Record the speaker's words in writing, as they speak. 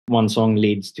one song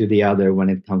leads to the other when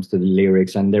it comes to the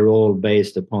lyrics, and they're all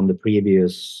based upon the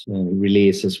previous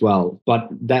release as well. But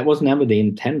that was never the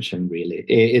intention, really.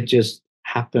 It just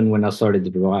happened when I started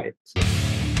to write.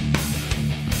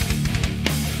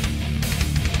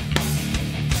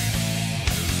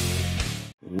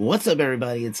 What's up,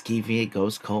 everybody? It's Keefy at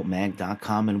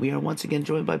GhostCultMag.com, and we are once again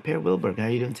joined by Per Wiberg. How are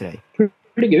you doing today?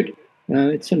 Pretty good.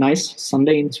 It's a nice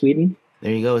Sunday in Sweden.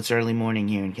 There you go. It's early morning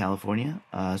here in California,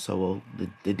 so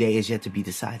the day is yet to be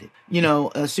decided. You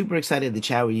know, super excited to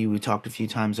chat with you. We talked a few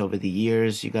times over the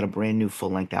years. You got a brand new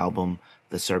full-length album,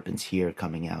 The Serpent's here,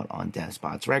 coming out on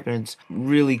Despotz Records.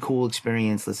 Really cool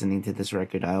experience listening to this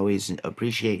record. I always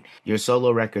appreciate your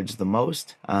solo records the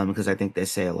most because I think they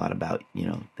say a lot about, you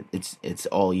know, it's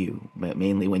all you,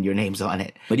 mainly when your name's on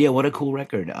it. But yeah, what a cool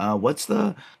record. What's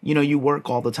the, you know, you work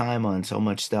all the time on so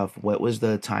much stuff. What was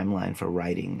the timeline for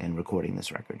writing and recording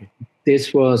this record?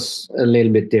 This was a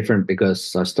little bit different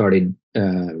because I started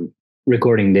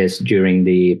recording this during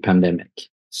the pandemic.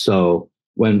 So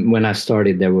when I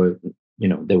started, there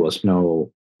was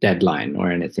no deadline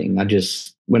or anything.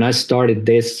 When I started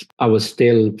this, I was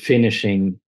still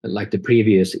finishing like the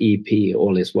previous EP,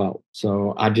 All Is Well.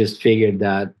 So I just figured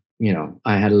that, you know,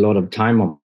 I had a lot of time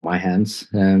on my hands.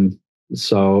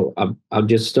 So I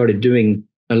just started doing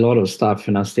a lot of stuff,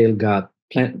 and I still got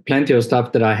plenty of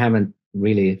stuff that I haven't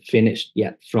really finished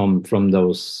yet from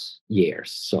those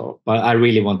years. So, but I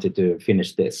really wanted to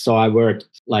finish this. So I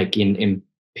worked like in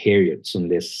periods on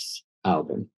this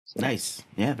album. So. Nice.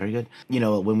 Yeah, very good. You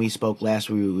know, when we spoke last,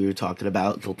 we were talking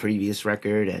about the previous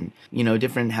record and, you know,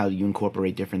 different how you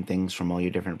incorporate different things from all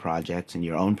your different projects and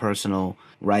your own personal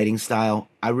writing style.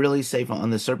 I really say on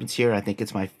The Serpent's here, I think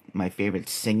it's my favorite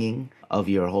singing of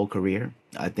your whole career.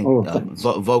 I think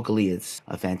vocally it's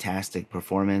a fantastic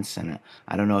performance, and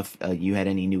I don't know if you had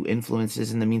any new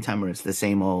influences in the meantime, or it's the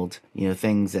same old, you know,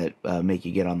 things that make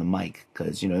you get on the mic,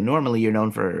 because, you know, normally you're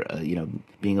known for you know,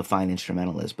 being a fine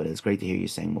instrumentalist, but it's great to hear you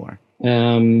sing more.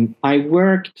 I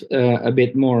worked a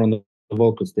bit more on the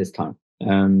vocals this time.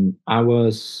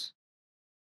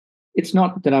 It's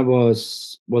not that I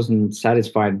wasn't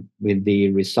satisfied with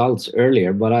the results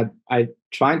earlier, but I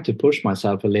tried to push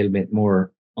myself a little bit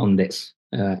more on this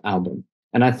album,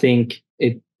 and I think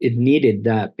it needed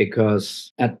that,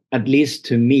 because at least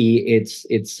to me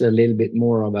it's a little bit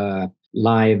more of a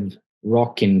live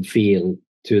rockin' feel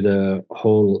to the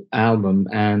whole album,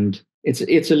 and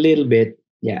it's a little bit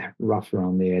rough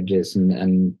around the edges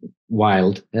and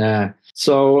wild.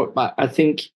 So I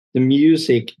think the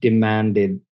music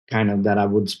demanded kind of that I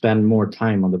would spend more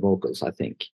time on the vocals, I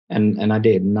think. And I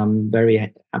did, and I'm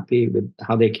very happy with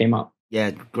how they came out.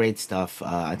 Yeah, great stuff.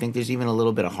 I think there's even a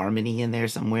little bit of harmony in there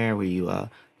somewhere where you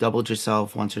doubled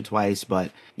yourself once or twice.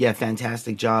 But yeah,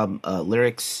 fantastic job.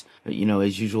 Lyrics, you know,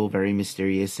 as usual, very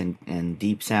mysterious and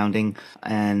deep sounding.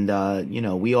 And, you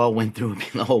know, we all went through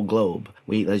the whole globe.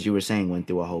 We, as you were saying, went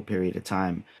through a whole period of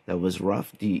time that was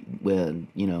rough. Do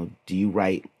you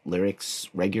write lyrics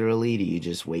regularly? Do you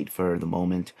just wait for the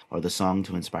moment or the song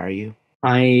to inspire you?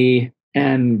 I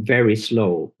am very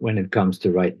slow when it comes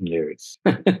to writing lyrics.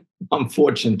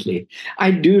 Unfortunately,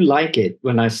 I do like it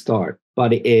when I start,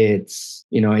 but it's,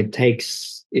 you know, it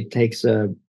takes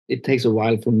a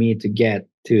while for me to get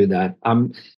to that.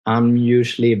 I'm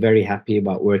usually very happy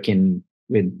about working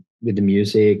with the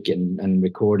music and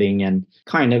recording and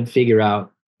kind of figure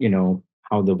out, you know,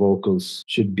 how the vocals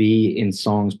should be in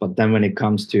songs. But then when it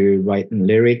comes to writing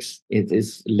lyrics, it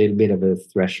is a little bit of a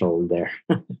threshold there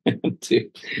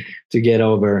to get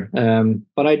over.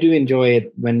 But I do enjoy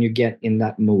it when you get in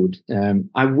that mood.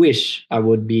 I wish I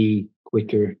would be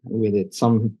quicker with it.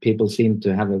 Some people seem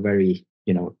to have a very,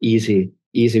 you know, easy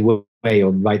way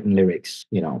of writing lyrics,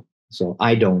 you know. So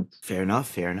I don't. Fair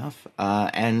enough.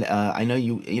 And I know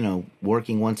you know,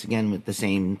 working once again with the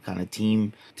same kind of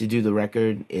team to do the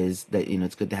record is that, you know,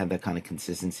 it's good to have that kind of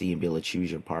consistency and be able to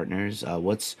choose your partners.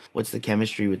 What's the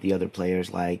chemistry with the other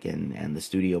players like, and the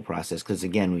studio process? Because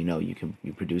again, we know you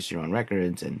produce your own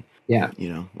records, and yeah, you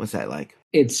know, what's that like?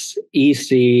 It's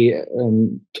easy.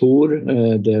 Tor,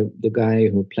 the guy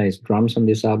who plays drums on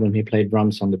this album, he played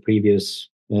drums on the previous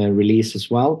release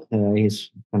as well. He's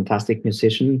a fantastic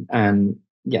musician, and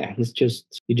yeah, he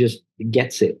just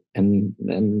gets it, and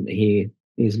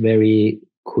he's very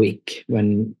quick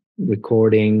when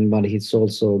recording, but he's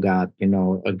also got, you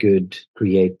know, a good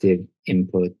creative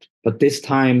input. But this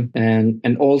time,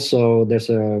 and also there's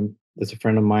a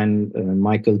friend of mine,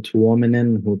 Michael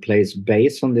Tuominen, who plays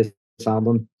bass on this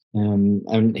album.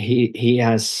 And he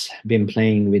has been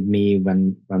playing with me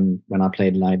when I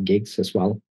played live gigs as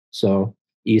well. So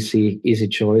easy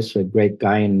choice, a great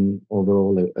guy, and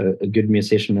overall a good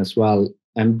musician as well.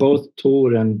 and both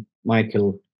Tor and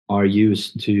Michael are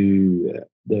used to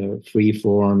the free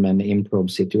form and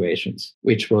improv situations,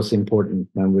 which was important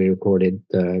when we recorded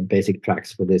the basic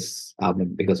tracks for this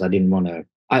album, because I didn't want to.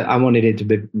 I wanted it to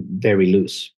be very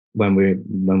loose when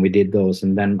we did those,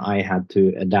 and then I had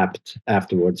to adapt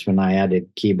afterwards when I added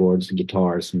keyboards,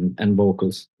 guitars, and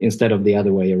vocals instead of the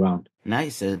other way around.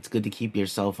 Nice. It's good to keep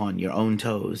yourself on your own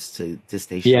toes to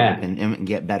stay sharp and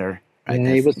get better. Right. Yeah,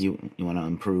 it That's was. you want to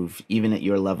improve even at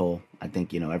your level. I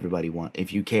think, everybody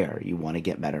if you care, you want to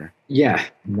get better. Yeah,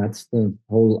 that's the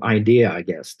whole idea, I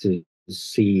guess, to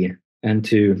see and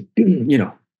to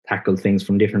tackle things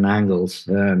from different angles,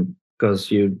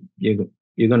 because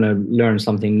you're gonna learn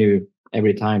something new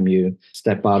every time you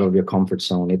step out of your comfort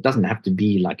zone. It doesn't have to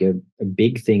be like a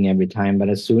big thing every time, but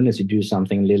as soon as you do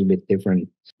something a little bit different,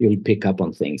 you'll pick up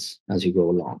on things as you go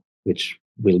along, which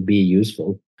will be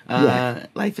useful. Yeah.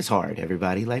 Life is hard,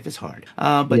 everybody. Life is hard.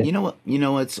 But Yeah. you know what?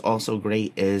 What's also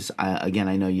great is, again,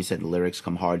 I know you said the lyrics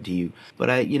come hard to you, but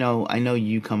I know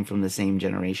you come from the same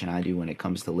generation I do when it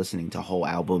comes to listening to whole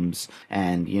albums,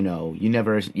 and you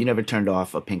never turned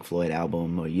off a Pink Floyd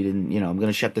album, or you didn't. I'm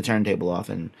gonna shut the turntable off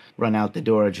and run out the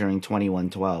door during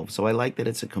 2112. So I like that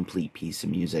it's a complete piece of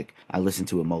music. I listened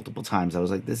to it multiple times. I was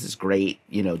like, this is great.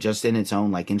 Just in its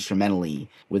own, like, instrumentally,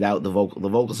 without the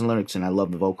vocals and lyrics, and I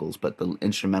love the vocals, but the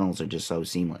instrumentals are just so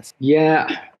seamless. Yeah,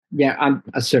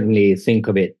 I certainly think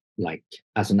of it like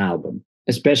as an album,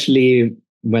 especially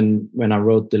when I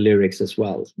wrote the lyrics as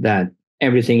well. That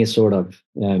everything is sort of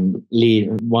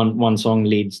one song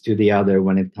leads to the other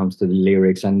when it comes to the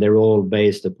lyrics, and they're all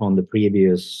based upon the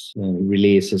previous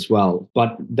release as well.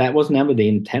 But that was never the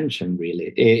intention,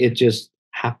 really. It just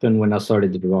happened when I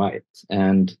started to write,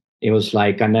 and it was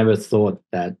like I never thought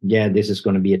that this is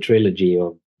going to be a trilogy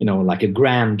of like a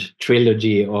grand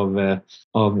trilogy of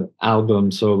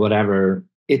albums or whatever.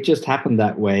 It just happened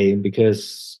that way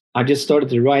because I just started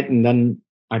to write, and then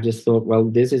I just thought, well,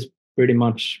 this is pretty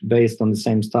much based on the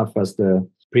same stuff as the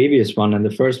previous one and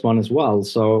the first one as well.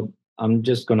 So I'm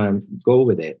just gonna go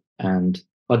with it.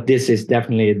 But this is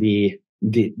definitely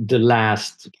the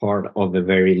last part of a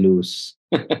very loose.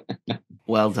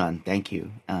 Well done. Thank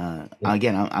you.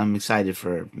 Again, I'm excited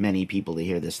for many people to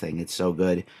hear this thing. It's so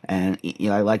good. And,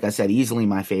 like I said, easily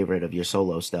my favorite of your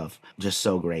solo stuff. Just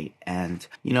so great. And,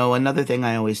 another thing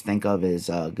I always think of is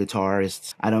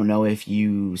guitarists. I don't know if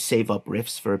you save up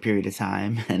riffs for a period of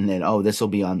time and then,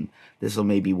 this will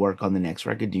maybe work on the next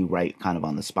record. Do you write kind of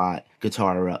on the spot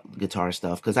guitar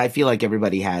stuff? Because I feel like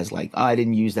everybody has like, I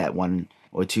didn't use that one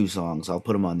or two songs. I'll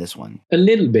put them on this one. A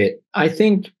little bit. I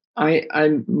think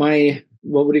my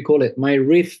what would you call it? My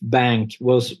riff bank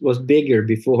was bigger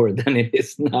before than it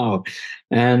is now,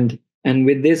 and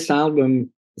with this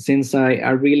album, since I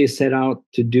really set out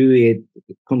to do it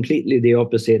completely the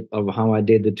opposite of how I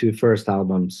did the two first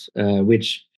albums,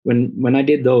 which when I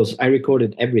did those, I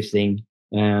recorded everything,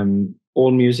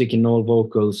 all music and all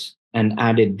vocals, and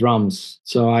added drums.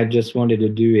 So I just wanted to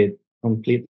do it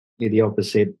completely the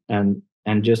opposite and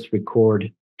just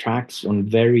record tracks on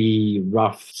very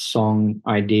rough song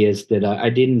ideas that I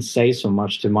didn't say so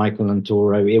much to Michael and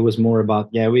Tor. It was more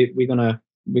about, we're gonna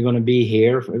be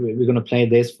here, we're gonna play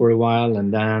this for a while,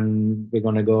 and then we're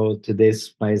gonna go to this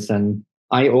place. And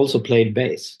I also played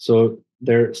bass, so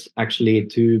there's actually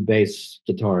two bass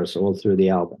guitars all through the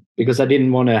album, because I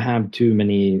didn't want to have too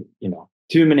many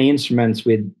instruments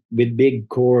with big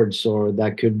chords, or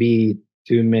that could be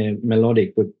too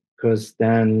melodic, because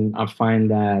then I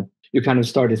find that you kind of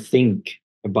start to think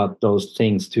about those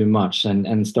things too much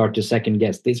and start to second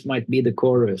guess. This might be the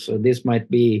chorus, or this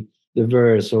might be the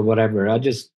verse, or whatever. I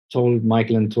just told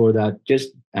Michael and Tor that just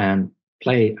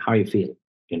play how you feel,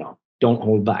 don't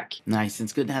hold back. Nice.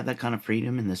 It's good to have that kind of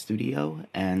freedom in the studio.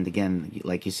 And again,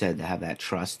 like you said, to have that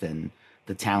trust and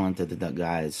the talent of the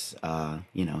guys,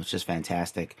 it's just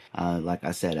fantastic. Like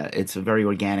I said, it's a very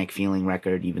organic feeling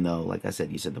record, even though, like I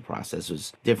said, you said the process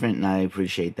was different, and I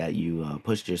appreciate that you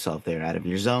pushed yourself there out of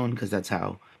your zone, because that's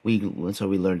how we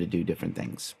learn to do different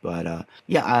things. But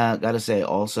I gotta say,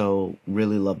 also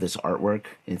really love this artwork.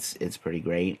 It's pretty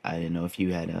great. I didn't know if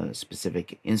you had a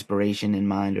specific inspiration in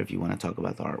mind, or if you want to talk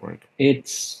about the artwork.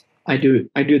 I do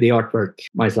the artwork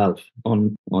myself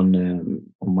on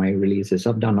my releases.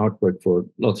 I've done artwork for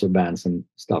lots of bands and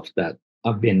stuff that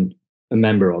I've been a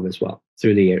member of as well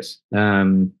through the years.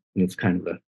 And it's kind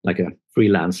of like a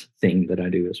freelance thing that I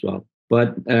do as well.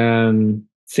 But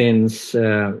since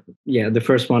the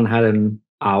first one had an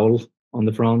owl on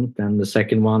the front, and the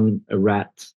second one a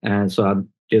rat, and so I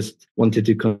just wanted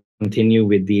to continue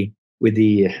with the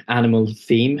animal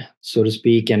theme, so to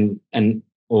speak, and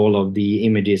all of the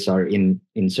images are in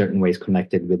certain ways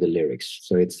connected with the lyrics.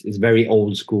 So it's very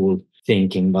old school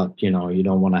thinking, but you know, you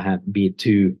don't want to be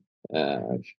too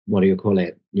what do you call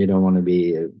it? You don't want to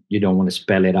be you don't want to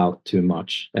spell it out too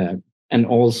much. And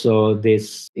also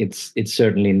this it's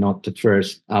certainly not the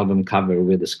first album cover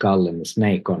with a skull and a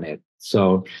snake on it.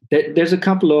 So there's a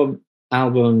couple of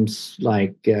albums,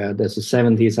 like there's a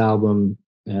 70s album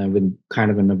with kind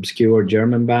of an obscure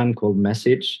German band called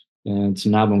Message. It's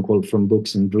an album called From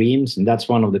Books and Dreams, and that's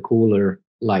one of the cooler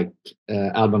like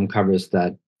album covers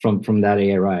that from that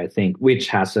era, I think, which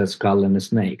has a skull and a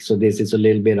snake. So this is a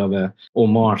little bit of a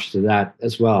homage to that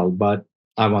as well. But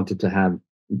I wanted to have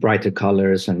brighter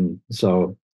colors, and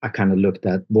so I kind of looked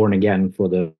at Born Again for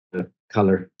the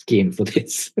color scheme for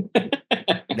this.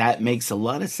 That makes a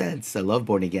lot of sense. I love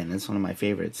Born Again. That's one of my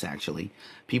favorites, actually.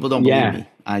 People don't believe me.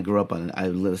 I grew up I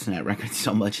listened to that record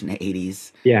so much in the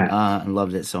 80s. Yeah. I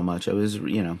loved it so much. It was,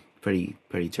 pretty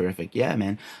terrific. Yeah,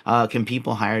 man. Can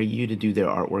people hire you to do their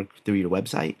artwork through your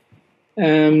website?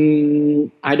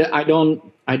 I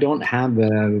don't have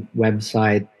a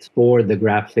website for the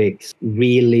graphics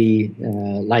really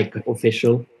like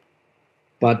official,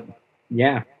 but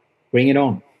yeah, bring it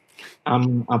on.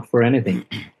 I'm up for anything.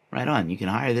 Right on. You can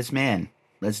hire this man.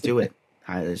 Let's do it.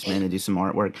 Hire this man to do some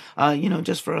artwork.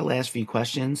 Just for our last few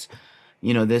questions,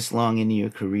 this long into your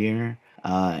career,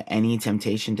 any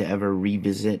temptation to ever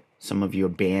revisit some of your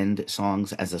band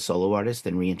songs as a solo artist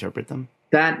and reinterpret them?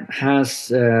 That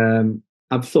has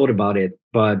I've thought about it,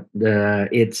 but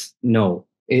it's no.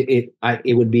 It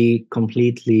would be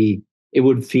completely. It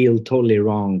would feel totally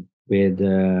wrong with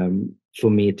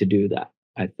for me to do that.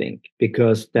 I think,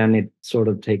 because then it sort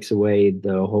of takes away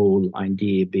the whole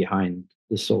idea behind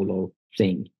the solo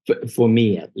thing for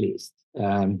me, at least.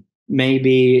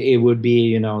 Maybe it would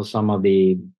be some of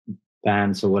the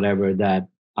bands or whatever that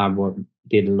I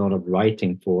did a lot of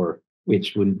writing for,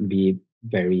 which wouldn't be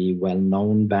very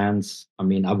well-known bands. I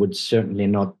mean, I would certainly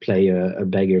not play a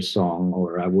Beggars song,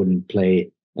 or I wouldn't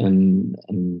play Opeth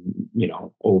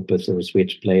or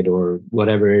Switchblade or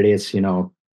whatever it is.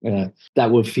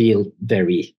 That would feel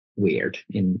very weird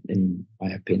in my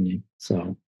opinion.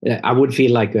 So I would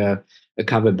feel like a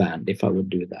cover band if I would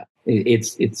do that.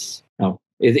 It's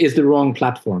the wrong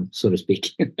platform, so to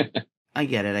speak. I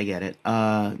get it.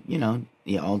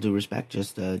 All due respect,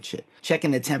 just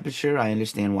checking the temperature. I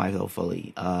understand why though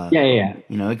fully. Yeah.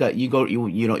 You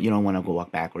don't want to go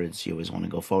walk backwards. You always want to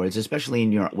go forwards, especially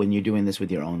when you're doing this with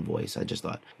your own voice. I just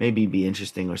thought maybe it'd be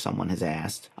interesting, or someone has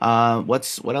asked.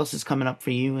 What else is coming up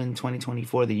for you in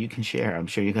 2024 that you can share? I'm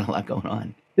sure you got a lot going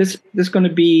on. This going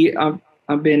to be.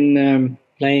 I've been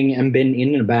playing and been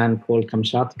in a band called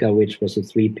Kamchatka, which was a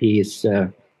 3-piece.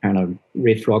 Kind of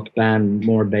riff rock band,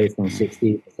 more based on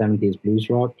 60s, 70s blues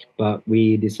rock. But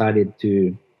we decided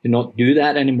to not do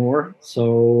that anymore.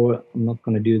 So I'm not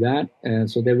going to do that.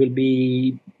 So there will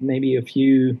be maybe a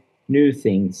few new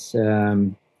things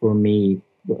for me.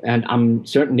 And I'm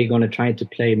certainly going to try to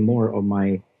play more of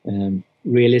my,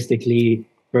 realistically,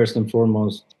 first and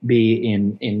foremost, be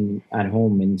in at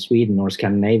home in Sweden or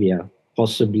Scandinavia,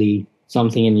 possibly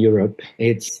something in Europe.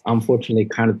 It's unfortunately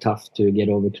kind of tough to get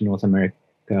over to North America.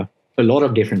 A lot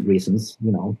of different reasons,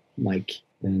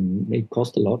 it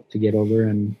costs a lot to get over,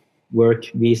 and work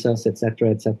visas,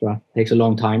 etc. takes a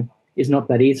long time. It's not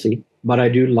that easy, but I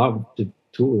do love to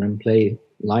tour and play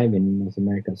live in North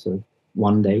America. So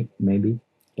one day maybe,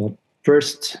 but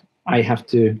first I have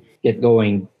to get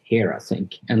going here, I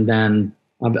think. And then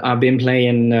I've been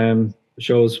playing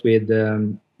shows with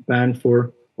band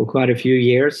for quite a few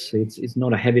years. It's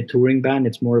not a heavy touring band.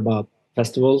 It's more about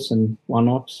festivals and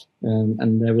one-offs,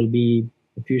 and there will be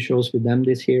a few shows with them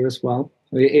this year as well.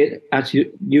 As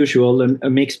usual, a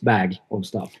mixed bag of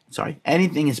stuff. Sorry,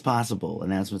 anything is possible, and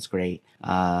that's what's great.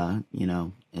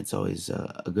 It's always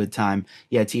a good time.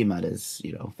 Yeah, Tiamat is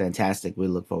fantastic. We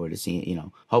look forward to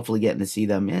seeing hopefully getting to see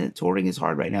them. Yeah, touring is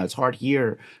hard right now. It's hard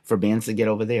here for bands to get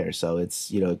over there, so it's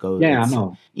I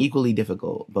know. Equally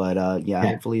difficult. But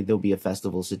hopefully there'll be a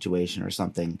festival situation or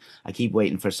something. I keep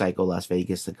waiting for Psycho Las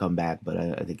Vegas to come back, but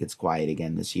I think it's quiet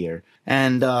again this year.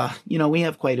 And we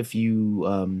have quite a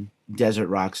few desert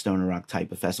rock, stoner rock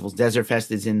type of festivals. Desert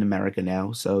Fest is in America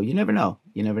now, so you never know.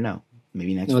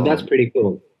 Maybe next fall. That's pretty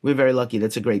cool. We're very lucky.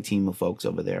 That's a great team of folks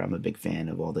over there. I'm a big fan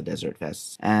of all the Desert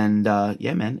Fests. And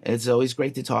man, it's always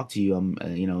great to talk to you.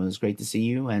 It's great to see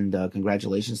you. And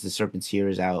congratulations. The Serpent's Here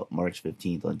is out March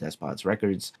 15th on Despotz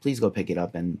Records. Please go pick it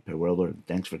up. And Per Worlder,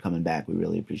 thanks for coming back. We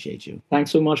really appreciate you.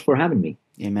 Thanks so much for having me.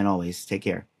 Yeah, man, always. Take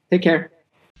care. Take care.